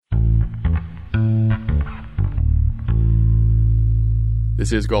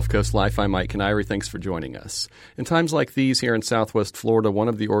This is Gulf Coast Life. I'm Mike Canary. Thanks for joining us. In times like these here in Southwest Florida, one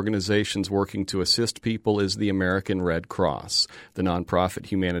of the organizations working to assist people is the American Red Cross. The nonprofit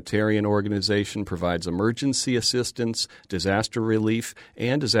humanitarian organization provides emergency assistance, disaster relief,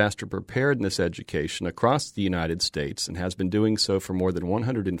 and disaster preparedness education across the United States and has been doing so for more than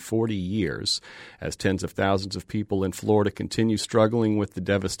 140 years. As tens of thousands of people in Florida continue struggling with the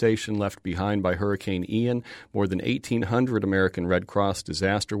devastation left behind by Hurricane Ian, more than 1,800 American Red Cross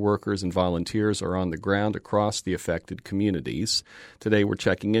disaster workers and volunteers are on the ground across the affected communities. Today we're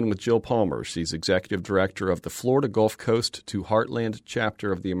checking in with Jill Palmer. She's Executive Director of the Florida Gulf Coast to Heartland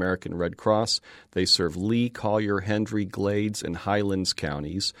chapter of the American Red Cross. They serve Lee, Collier, Hendry, Glades, and Highlands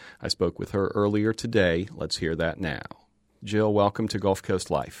counties. I spoke with her earlier today. Let's hear that now. Jill, welcome to Gulf Coast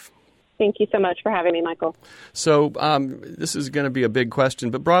Life. Thank you so much for having me, Michael. So this is going to be a big question,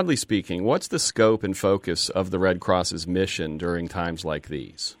 but broadly speaking, what's the scope and focus of the Red Cross's mission during times like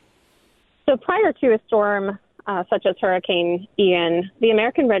these? So prior to a storm such as Hurricane Ian, the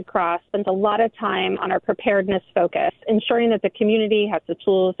American Red Cross spent a lot of time on our preparedness focus, ensuring that the community has the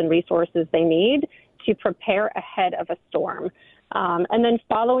tools and resources they need to prepare ahead of a storm. And then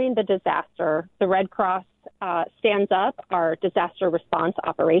following the disaster, the Red Cross stands up our disaster response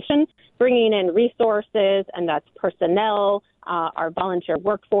operation, bringing in resources, and that's personnel, our volunteer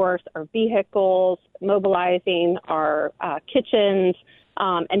workforce, our vehicles, mobilizing our kitchens,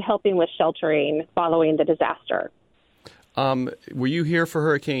 and helping with sheltering following the disaster. Were you here for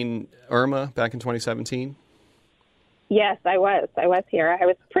Hurricane Irma back in 2017? Yes, I was. I was here. I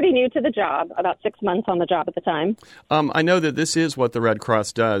was pretty new to the job, about 6 months on the job at the time. I know that this is what the Red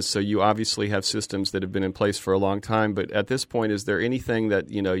Cross does, so you obviously have systems that have been in place for a long time. But at this point, is there anything that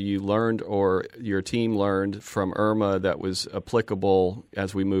you learned or your team learned from Irma that was applicable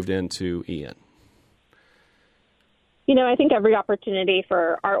as we moved into Ian? I think every opportunity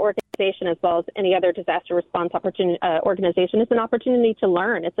for our organization, as well as any other disaster response organization, is an opportunity to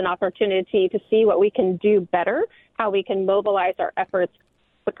learn. It's an opportunity to see what we can do better, how we can mobilize our efforts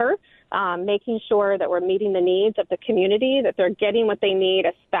quicker, making sure that we're meeting the needs of the community, that they're getting what they need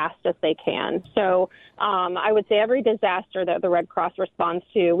as fast as they can. So I would say every disaster that the Red Cross responds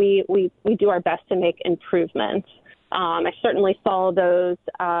to, we do our best to make improvements. I certainly saw those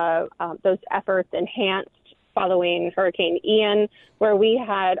efforts enhanced following Hurricane Ian, where we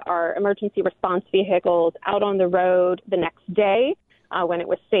had our emergency response vehicles out on the road the next day. When it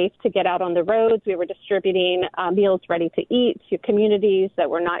was safe to get out on the roads, we were distributing meals ready to eat to communities that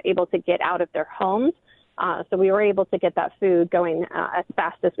were not able to get out of their homes. So we were able to get that food going as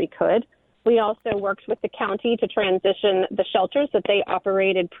fast as we could. We also worked with the county to transition the shelters that they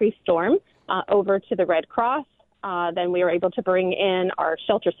operated pre-storm over to the Red Cross. Then we were able to bring in our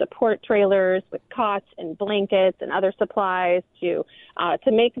shelter support trailers with cots and blankets and other supplies to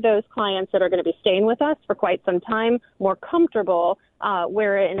make those clients that are going to be staying with us for quite some time more comfortable.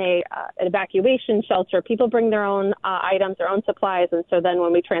 Where in an evacuation shelter, people bring their own items, their own supplies, and so then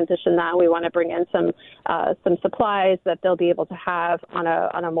when we transition that, we want to bring in some supplies that they'll be able to have on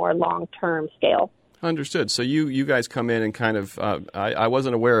a more long-term scale. Understood. So you guys come in and kind of, I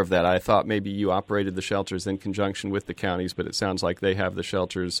wasn't aware of that. I thought maybe you operated the shelters in conjunction with the counties, but it sounds like they have the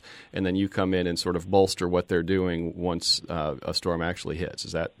shelters, and then you come in and sort of bolster what they're doing once a storm actually hits.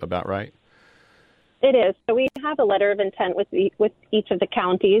 Is that about right? It is. So we have a letter of intent with each of the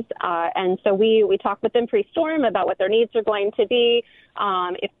counties, and so we talk with them pre-storm about what their needs are going to be,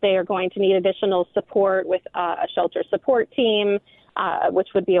 if they are going to need additional support with a shelter support team, which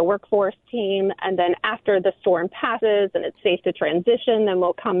would be a workforce team. And then after the storm passes and it's safe to transition, then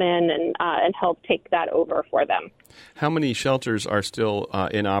we'll come in and help take that over for them. How many shelters are still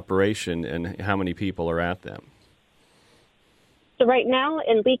in operation, and how many people are at them? So right now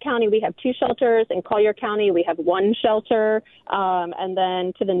in Lee County, we have 2 shelters. In Collier County, we have 1 shelter. And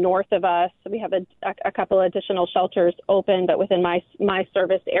then to the north of us, we have a couple additional shelters open. But within my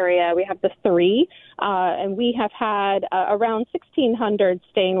service area, we have the 3. And we have had around 1,600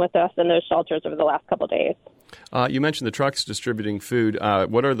 staying with us in those shelters over the last couple of days. You mentioned the trucks distributing food.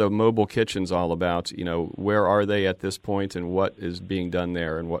 What are the mobile kitchens all about? Where are they at this point, and what is being done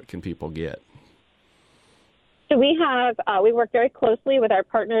there, and what can people get? So we work very closely with our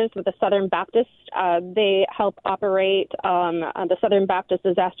partners with the Southern Baptist. They help operate, the Southern Baptist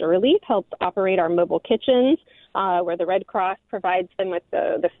Disaster Relief helps operate our mobile kitchens, where the Red Cross provides them with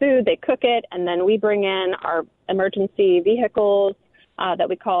the food, they cook it, and then we bring in our emergency vehicles that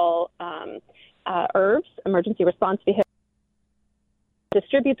we call ERVs, emergency response vehicles,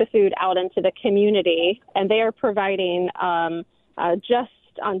 distribute the food out into the community, and they are providing just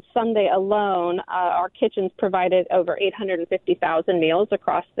on Sunday alone, our kitchens provided over 850,000 meals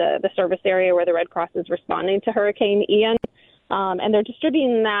across the service area where the Red Cross is responding to Hurricane Ian. And they're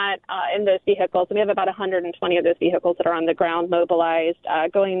distributing that in those vehicles. And we have about 120 of those vehicles that are on the ground mobilized,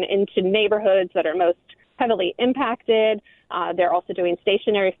 going into neighborhoods that are most heavily impacted. They're also doing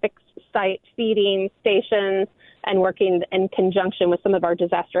stationary fixed site feeding stations and working in conjunction with some of our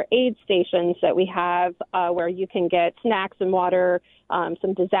disaster aid stations that we have where you can get snacks and water,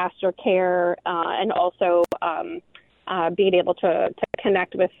 some disaster care, and also being able to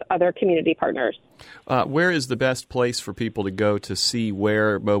connect with other community partners. Where is the best place for people to go to see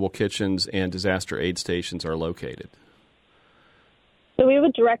where mobile kitchens and disaster aid stations are located? So we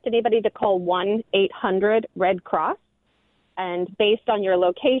would direct anybody to call 1-800-RED-CROSS. And based on your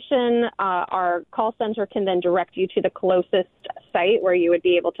location, our call center can then direct you to the closest site where you would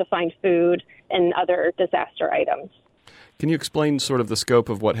be able to find food and other disaster items. Can you explain sort of the scope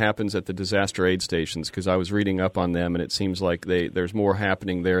of what happens at the disaster aid stations? Because I was reading up on them, and it seems like there's more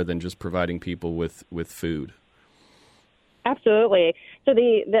happening there than just providing people with food. Absolutely. So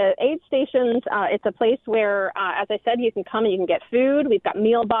the aid stations, it's a place where, as I said, you can come and you can get food. We've got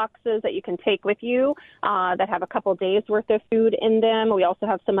meal boxes that you can take with you that have a couple days worth of food in them. We also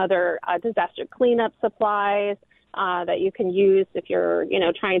have some other disaster cleanup supplies that you can use if you're,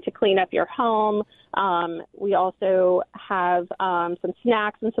 trying to clean up your home. We also have some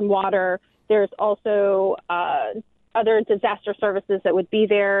snacks and some water. There's also other disaster services that would be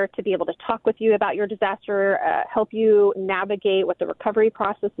there to be able to talk with you about your disaster, help you navigate what the recovery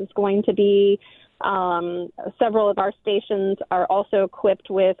process is going to be. Several of our stations are also equipped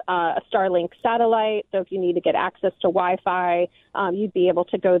with a Starlink satellite, so if you need to get access to Wi-Fi, you'd be able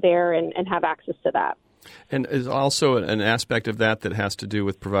to go there and have access to that. And is also an aspect of that has to do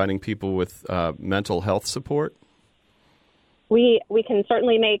with providing people with mental health support? We can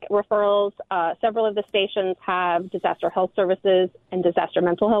certainly make referrals. Several of the stations have disaster health services and disaster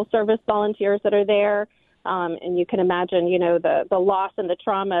mental health service volunteers that are there. And you can imagine, the loss and the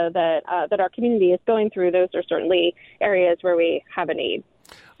trauma that our community is going through. Those are certainly areas where we have a need.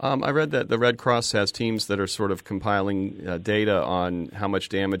 I read that the Red Cross has teams that are sort of compiling data on how much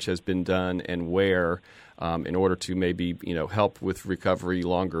damage has been done and where in order to maybe, help with recovery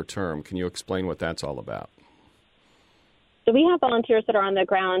longer term. Can you explain what that's all about? So we have volunteers that are on the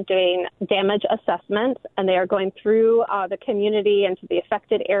ground doing damage assessments, and they are going through the community into the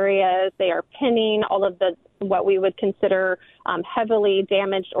affected areas. They are pinning all of what we would consider heavily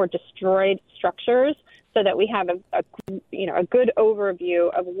damaged or destroyed structures, so that we have a good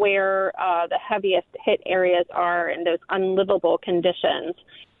overview of where the heaviest hit areas are in those unlivable conditions.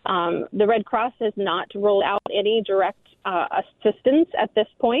 The Red Cross has not rolled out any direct assistance at this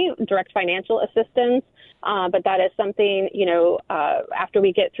point, direct financial assistance, but that is something, after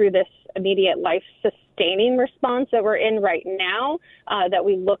we get through this immediate life-sustaining response that we're in right now, that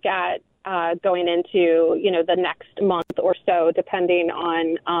we look at going into, the next month or so, depending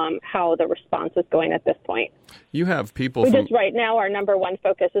on how the response is going at this point. You have people just right now, our number one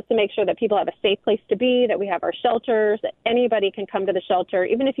focus is to make sure that people have a safe place to be, that we have our shelters, that anybody can come to the shelter.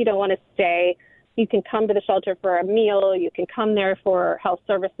 Even if you don't want to stay, you can come to the shelter for a meal. You can come there for health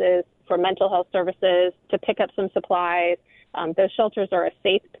services, for mental health services, to pick up some supplies. Those shelters are a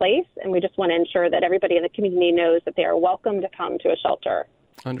safe place, and we just want to ensure that everybody in the community knows that they are welcome to come to a shelter.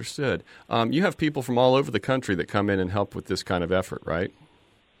 Understood. You have people from all over the country that come in and help with this kind of effort, right?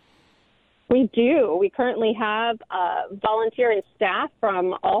 We do. We currently have volunteer and staff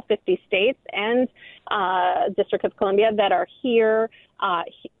from all 50 states and District of Columbia that are here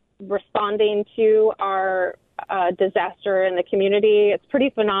responding to our disaster in the community. It's pretty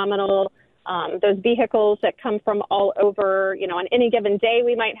phenomenal. Those vehicles that come from all over, on any given day,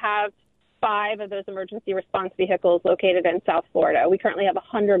 we might have 5 of those emergency response vehicles located in South Florida. We currently have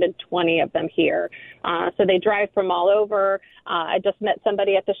 120 of them here. So they drive from all over. I just met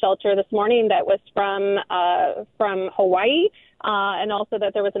somebody at the shelter this morning that was from Hawaii, and also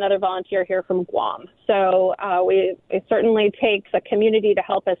that there was another volunteer here from Guam. So it certainly takes a community to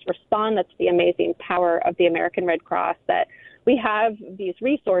help us respond. That's the amazing power of the American Red Cross, that we have these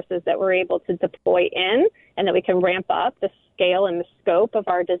resources that we're able to deploy in, and that we can ramp up the scale and the scope of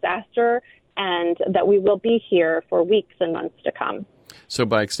our disaster, and that we will be here for weeks and months to come. So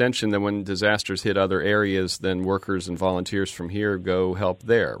by extension, then when disasters hit other areas, then workers and volunteers from here go help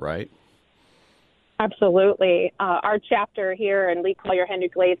there, right? Absolutely. Our chapter here in Lee Collier, Henry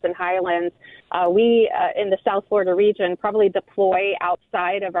Glades, and Highlands, we in the South Florida region probably deploy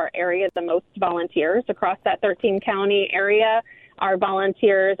outside of our area the most volunteers across that 13-county area. Our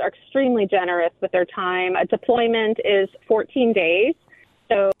volunteers are extremely generous with their time. A deployment is 14 days.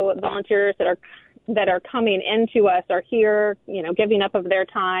 So volunteers that are coming into us are here, giving up of their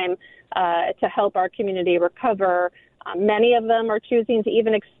time to help our community recover. Many of them are choosing to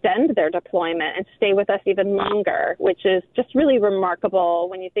even extend their deployment and stay with us even longer, which is just really remarkable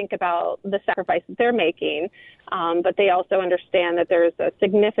when you think about the sacrifices they're making. But they also understand that there's a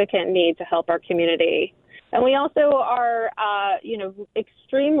significant need to help our community. And we also are,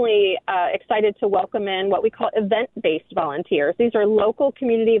 extremely excited to welcome in what we call event-based volunteers. These are local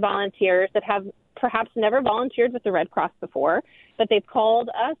community volunteers that have perhaps never volunteered with the Red Cross before, but they've called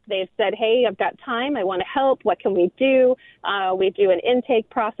us. They've said, hey, I've got time. I want to help. What can we do? We do an intake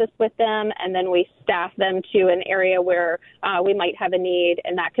process with them, and then we staff them to an area where we might have a need,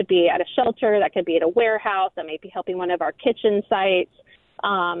 and that could be at a shelter, that could be at a warehouse, that might be helping one of our kitchen sites.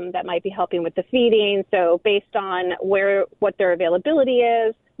 That might be helping with the feeding. So based on what their availability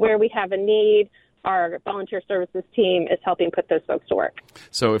is, where we have a need, our volunteer services team is helping put those folks to work.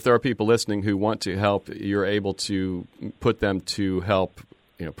 So if there are people listening who want to help, you're able to put them to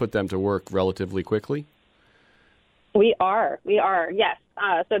work relatively quickly? We are, yes.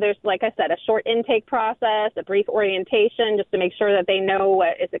 So there's, like I said, a short intake process, a brief orientation just to make sure that they know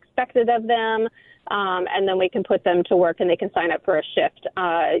what is expected of them. And then we can put them to work and they can sign up for a shift,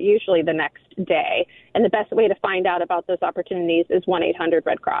 usually the next day. And the best way to find out about those opportunities is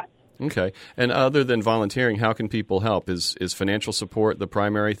 1-800-RED-CROSS. Okay. And other than volunteering, how can people help? Is financial support the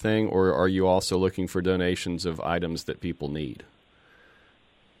primary thing, or are you also looking for donations of items that people need?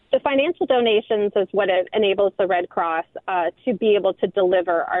 The financial donations is what it enables the Red Cross to be able to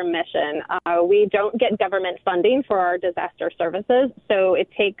deliver our mission. We don't get government funding for our disaster services, so it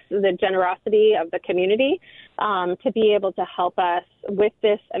takes the generosity of the community to be able to help us with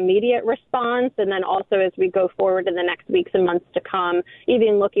this immediate response, and then also as we go forward in the next weeks and months to come,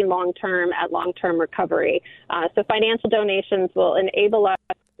 even looking long-term at long-term recovery. So financial donations will enable us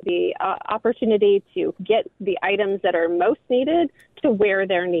the opportunity to get the items that are most needed to where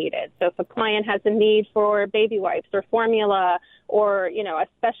they're needed. So if a client has a need for baby wipes or formula or, a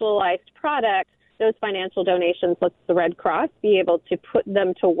specialized product, those financial donations lets the Red Cross be able to put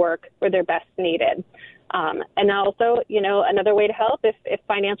them to work where they're best needed. And also, another way to help if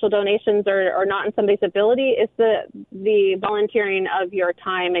financial donations are not in somebody's ability is the volunteering of your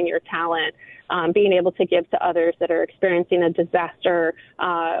time and your talent, being able to give to others that are experiencing a disaster.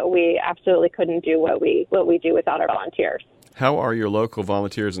 We absolutely couldn't do what we do without our volunteers. How are your local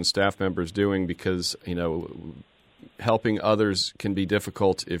volunteers and staff members doing? Because, helping others can be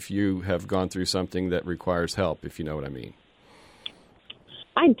difficult if you have gone through something that requires help, if you know what I mean.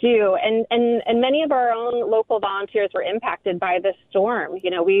 I do, and many of our own local volunteers were impacted by this storm.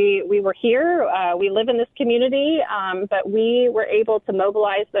 We were here, we live in this community, but we were able to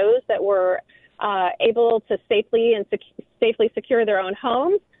mobilize those that were able to safely secure their own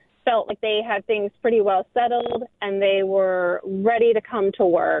homes, felt like they had things pretty well settled, and they were ready to come to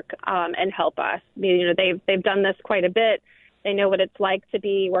work and help us. They've done this quite a bit. They know what it's like to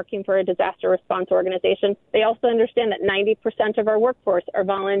be working for a disaster response organization. They also understand that 90% of our workforce are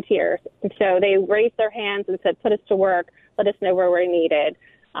volunteers. And so they raised their hands and said, put us to work, let us know where we're needed.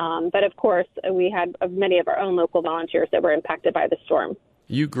 But of course, we had many of our own local volunteers that were impacted by the storm.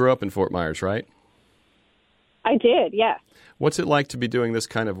 You grew up in Fort Myers, right? I did, yes. What's it like to be doing this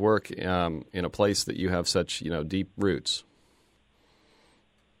kind of work in a place that you have such, deep roots?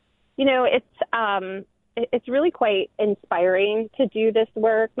 It's really quite inspiring to do this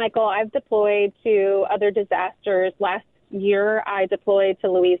work, Michael. I've deployed to other disasters. Last year, I deployed to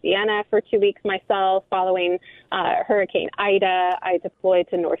Louisiana for 2 weeks myself following Hurricane Ida. I deployed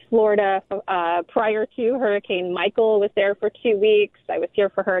to North Florida prior to Hurricane Michael, was there for 2 weeks. I was here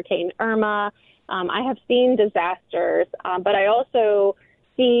for Hurricane Irma. I have seen disasters, but I also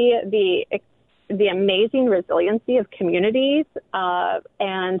see the amazing resiliency of communities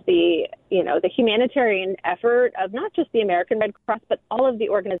and the humanitarian effort of not just the American Red Cross, but all of the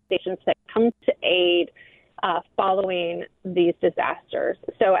organizations that come to aid following these disasters.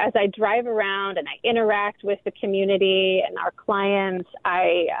 So as I drive around and I interact with the community and our clients,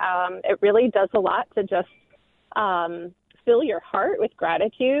 it really does a lot to just fill your heart with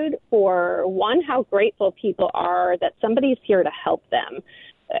gratitude for, one, how grateful people are that somebody's here to help them.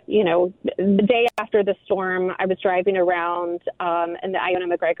 The day after the storm, I was driving around in the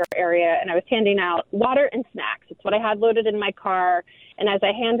Iona-McGregor area, and I was handing out water and snacks. It's what I had loaded in my car. And as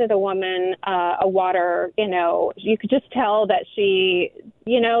I handed a woman a water, you could just tell that she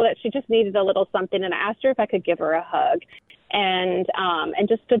just needed a little something. And I asked her if I could give her a hug. And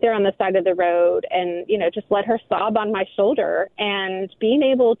just stood there on the side of the road and, just let her sob on my shoulder. And being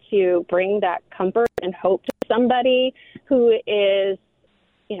able to bring that comfort and hope to somebody who is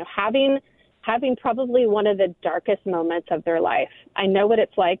having probably one of the darkest moments of their life. I know what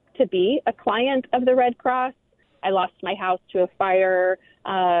it's like to be a client of the Red Cross. I lost my house to a fire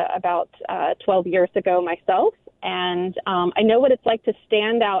about 12 years ago myself, and I know what it's like to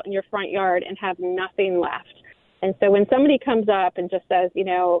stand out in your front yard and have nothing left. And so when somebody comes up and just says,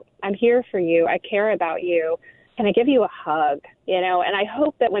 I'm here for you, I care about you, can I give you a hug? And I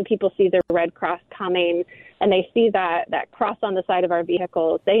hope that when people see the Red Cross coming and they see that cross on the side of our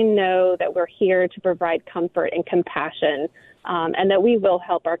vehicles, they know that we're here to provide comfort and compassion, and that we will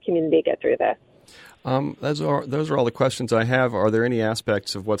help our community get through this. Those are all the questions I have. Are there any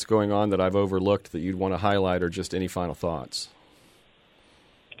aspects of what's going on that I've overlooked that you'd want to highlight, or just any final thoughts?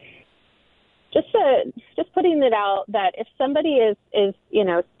 Just putting it out that if somebody is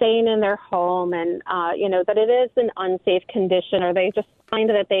staying in their home and that it is an unsafe condition, or they just find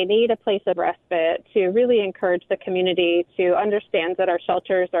that they need a place of respite, to really encourage the community to understand that our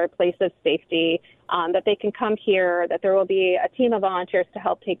shelters are a place of safety, that they can come here, that there will be a team of volunteers to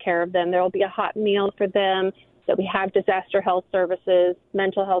help take care of them. There will be a hot meal for them, that we have disaster health services,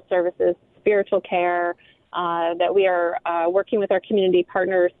 mental health services, spiritual care, that we are working with our community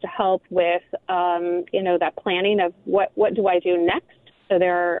partners to help with, that planning of what do I do next. So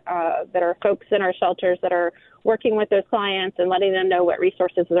there are folks in our shelters that are working with those clients and letting them know what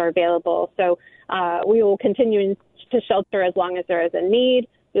resources are available. So we will continue to shelter as long as there is a need.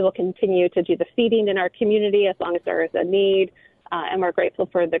 We will continue to do the feeding in our community as long as there is a need. And we're grateful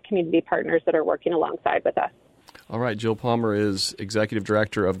for the community partners that are working alongside with us. All right, Jill Palmer is Executive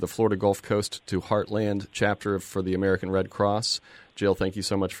Director of the Florida Gulf Coast to Heartland chapter for the American Red Cross. Jill, thank you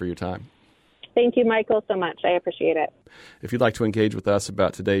so much for your time. Thank you, Michael, so much. I appreciate it. If you'd like to engage with us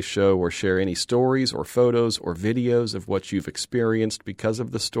about today's show or share any stories or photos or videos of what you've experienced because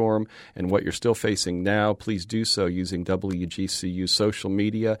of the storm and what you're still facing now, please do so using WGCU social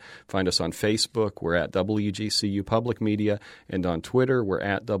media. Find us on Facebook. We're at WGCU Public Media. And on Twitter, we're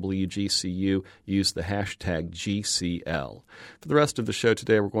at WGCU. Use the hashtag GCL. For the rest of the show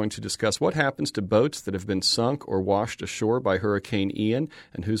today, we're going to discuss what happens to boats that have been sunk or washed ashore by Hurricane Ian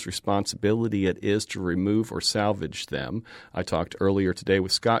and whose responsibility it is to remove or salvage them. I talked earlier today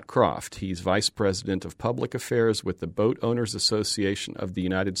with Scott Croft. He's Vice President of Public Affairs with the Boat Owners Association of the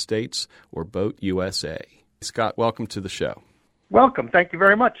United States, or Boat USA. Scott, welcome to the show. Welcome. Thank you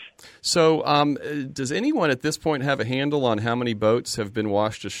very much. So does anyone at this point have a handle on how many boats have been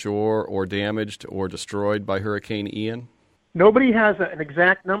washed ashore or damaged or destroyed by Hurricane Ian? Nobody has an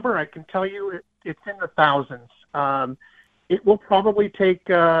exact number. I can tell you it's in the thousands. It will probably take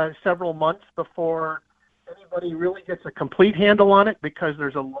several months before anybody really gets a complete handle on it, because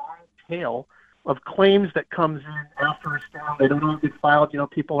there's a long tail of claims that comes in after a storm. They don't all get filed.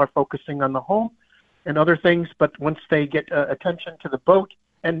 People are focusing on the home and other things, but once they get attention to the boat,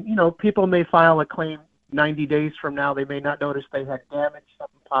 and, people may file a claim 90 days from now, they may not notice they had damage,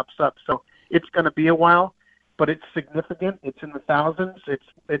 something pops up. So it's going to be a while, but it's significant. It's in the thousands.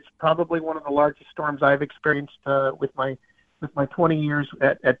 It's probably one of the largest storms I've experienced with my 20 years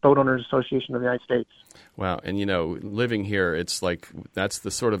at Boat Owners Association of the United States. Wow. And, living here, it's like that's the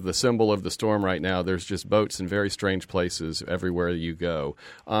sort of the symbol of the storm right now. There's just boats in very strange places everywhere you go.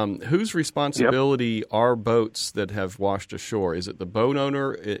 Whose responsibility are boats that have washed ashore? Is it the boat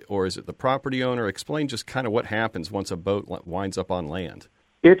owner or is it the property owner? Explain just kind of what happens once a boat winds up on land.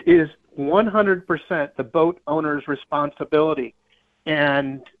 It is 100% the boat owner's responsibility.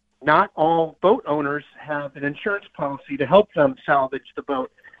 And not all boat owners have an insurance policy to help them salvage the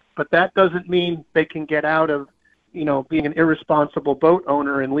boat, but that doesn't mean they can get out of, being an irresponsible boat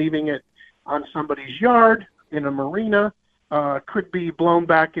owner and leaving it on somebody's yard, in a marina, could be blown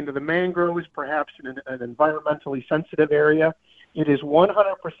back into the mangroves, perhaps in an environmentally sensitive area. It is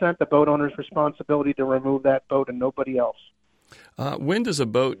 100% the boat owner's responsibility to remove that boat and nobody else. When does a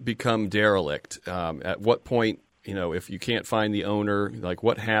boat become derelict? At what point? If you can't find the owner, like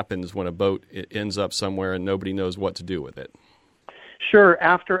what happens when a boat ends up somewhere and nobody knows what to do with it? Sure.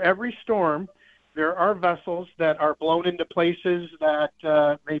 After every storm, there are vessels that are blown into places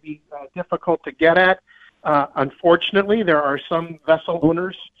that may be difficult to get at. Unfortunately, there are some vessel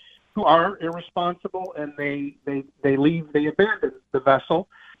owners who are irresponsible and they abandon the vessel.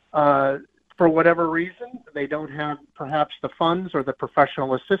 For whatever reason, they don't have perhaps the funds or the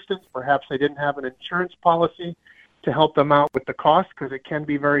professional assistance. Perhaps they didn't have an insurance policy to help them out with the cost, because it can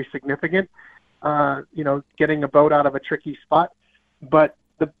be very significant, getting a boat out of a tricky spot. But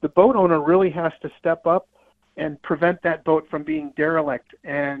the boat owner really has to step up and prevent that boat from being derelict.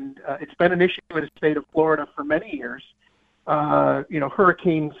 And it's been an issue in the state of Florida for many years,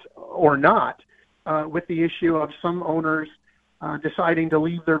 hurricanes or not, with the issue of some owners deciding to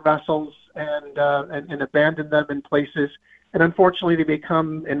leave their vessels and abandon them in places. And unfortunately, they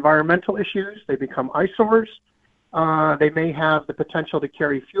become environmental issues. They become eyesores. They may have the potential to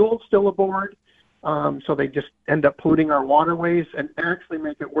carry fuel still aboard. So they just end up polluting our waterways and actually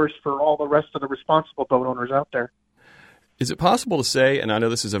make it worse for all the rest of the responsible boat owners out there. Is it possible to say, and I know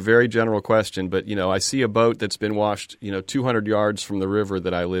this is a very general question, but, I see a boat that's been washed, 200 yards from the river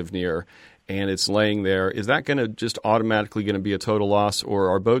that I live near, and it's laying there. Is that going to just automatically going to be a total loss, or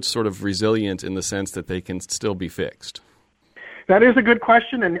are boats sort of resilient in the sense that they can still be fixed? That is a good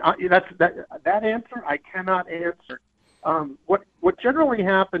question, and that answer I cannot answer. What generally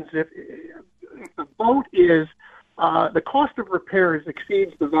happens if the boat is the cost of repairs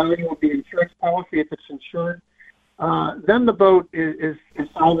exceeds the value of the insurance policy if it's insured, then the boat is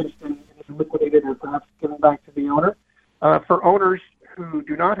salvaged and liquidated or perhaps given back to the owner. For owners who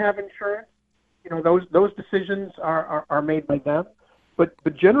do not have insurance, those decisions are made by them.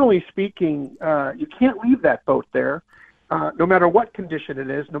 But generally speaking, you can't leave that boat there, no matter what condition it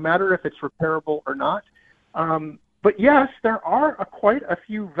is, no matter if it's repairable or not. But yes, there are quite a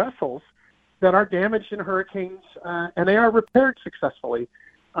few vessels that are damaged in hurricanes, and they are repaired successfully.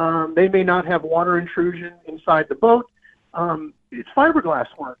 They may not have water intrusion inside the boat. It's fiberglass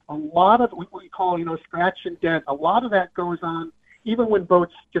work. A lot of what we call, scratch and dent. A lot of that goes on even when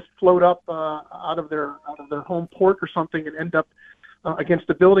boats just float up out of their home port or something and end up against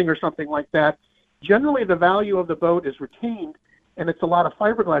a building or something like that. Generally, the value of the boat is retained, and it's a lot of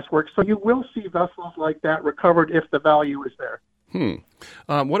fiberglass work. So you will see vessels like that recovered if the value is there.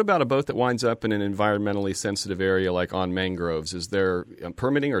 What about a boat that winds up in an environmentally sensitive area like on mangroves? Is there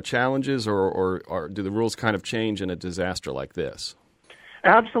permitting or challenges, or do the rules kind of change in a disaster like this?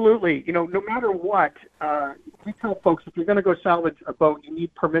 Absolutely. No matter what, we tell folks if you're going to go salvage a boat, you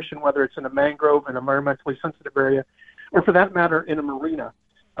need permission, whether it's in a mangrove, an environmentally sensitive area, or for that matter, in a marina.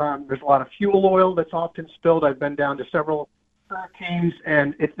 There's a lot of fuel oil that's often spilled. I've been down to several hurricanes,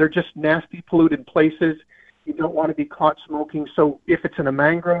 and they're just nasty, polluted places. You don't want to be caught smoking. So if it's in a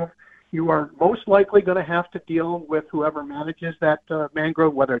mangrove, you are most likely going to have to deal with whoever manages that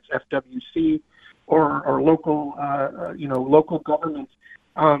mangrove, whether it's FWC or local, local government.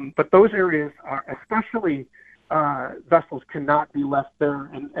 But those areas are especially vessels cannot be left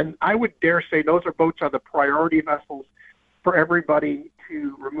there. And I would dare say those boats are the priority vessels for everybody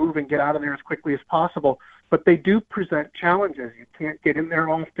to remove and get out of there as quickly as possible. But they do present challenges. You can't get in there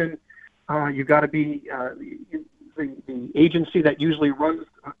often. You got to be the agency that usually runs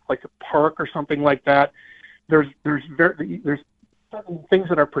like a park or something like that. There's certain things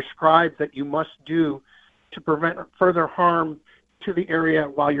that are prescribed that you must do to prevent further harm to the area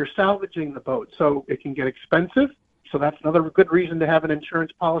while you're salvaging the boat. So it can get expensive. So that's another good reason to have an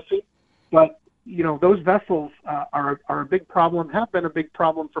insurance policy. But those vessels are a big problem. Have been a big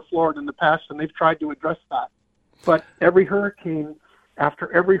problem for Florida in the past, and they've tried to address that. But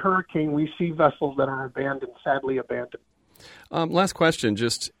after every hurricane, we see vessels that are abandoned, sadly abandoned. Last question.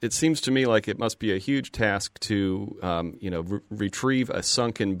 It seems to me like it must be a huge task to, retrieve a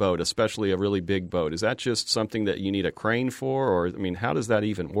sunken boat, especially a really big boat. Is that just something that you need a crane for, or how does that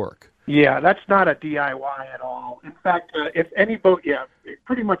even work? Yeah, that's not a DIY at all. In fact, if any boat,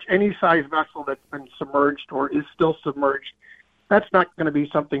 pretty much any size vessel that's been submerged or is still submerged, that's not going to be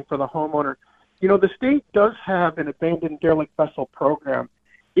something for the homeowner. The state does have an abandoned derelict vessel program.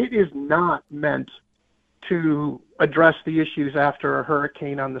 It is not meant to address the issues after a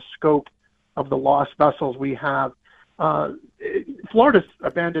hurricane on the scope of the lost vessels we have. Florida's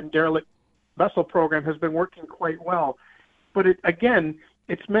abandoned derelict vessel program has been working quite well, but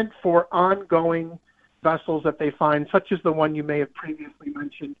it's meant for ongoing vessels that they find, such as the one you may have previously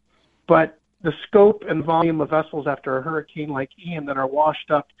mentioned. But the scope and volume of vessels after a hurricane like Ian that are washed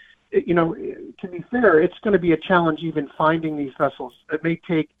up, to be fair, it's going to be a challenge even finding these vessels. It may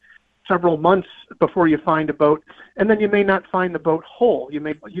take several months before you find a boat, and then you may not find the boat whole.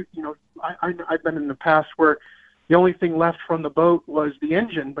 I've been in the past where the only thing left from the boat was the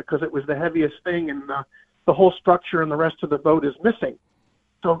engine because it was the heaviest thing, and the whole structure and the rest of the boat is missing.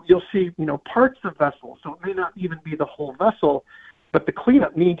 So you'll see, parts of vessels. So it may not even be the whole vessel, but the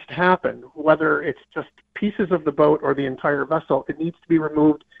cleanup needs to happen, whether it's just pieces of the boat or the entire vessel. It needs to be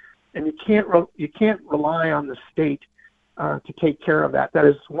removed, and you can't rely on the state to take care of that. That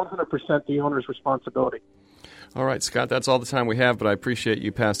is 100% the owner's responsibility. All right, Scott, that's all the time we have, but I appreciate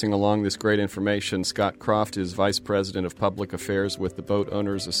you passing along this great information. Scott Croft is Vice President of Public Affairs with the Boat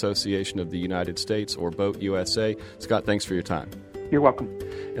Owners Association of the United States, or Boat USA. Scott, thanks for your time. You're welcome.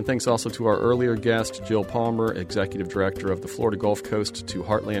 And thanks also to our earlier guest, Jill Palmer, Executive Director of the Florida Gulf Coast to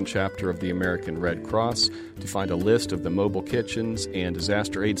Heartland Chapter of the American Red Cross. To find a list of the mobile kitchens and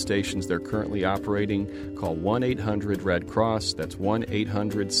disaster aid stations they're currently operating, call 1-800-RED-CROSS. That's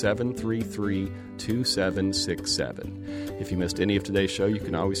 1-800-733-2767. If you missed any of today's show, you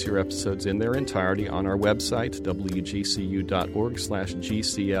can always hear episodes in their entirety on our website,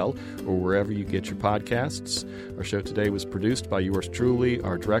 wgcu.org/GCL, or wherever you get your podcasts. Our show today was produced by yours truly.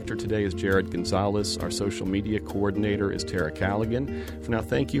 Our director today is Jared Gonzalez. Our social media coordinator is Tara Callaghan. For now,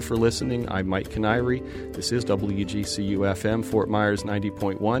 thank you for listening. I'm Mike Canary. This is WGCU-FM, Fort Myers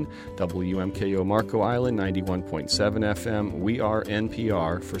 90.1, WMKO Marco Island 91.7 FM. We are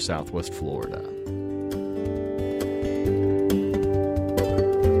NPR for Southwest Florida.